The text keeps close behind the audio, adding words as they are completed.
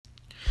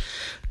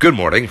Good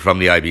morning from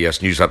the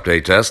IBS News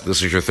Update Desk.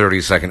 This is your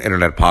 30-second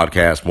Internet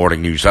Podcast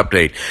Morning News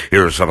Update.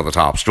 Here are some of the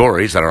top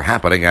stories that are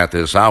happening at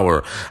this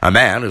hour. A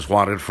man is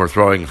wanted for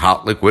throwing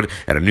hot liquid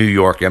at a New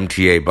York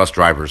MTA bus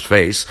driver's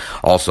face.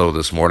 Also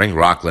this morning,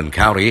 Rockland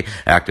County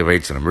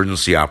activates an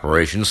emergency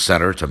operations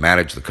center to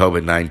manage the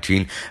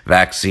COVID-19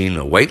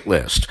 vaccine wait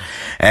list.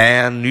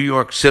 And New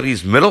York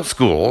City's middle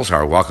schools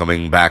are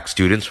welcoming back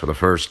students for the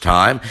first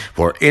time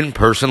for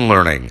in-person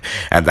learning.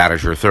 And that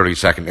is your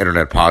 30-second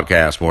Internet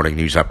Podcast Morning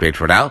News Update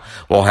for now.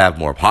 We'll have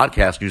more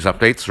podcast news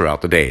updates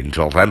throughout the day.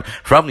 Until then,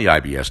 from the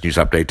IBS News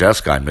Update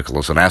Desk, I'm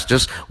Nicholas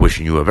Anastas,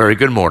 wishing you a very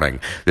good morning.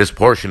 This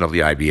portion of the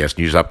IBS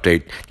News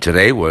Update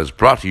today was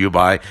brought to you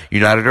by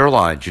United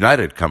Airlines.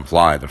 United, come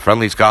fly the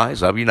friendly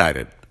skies of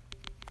United.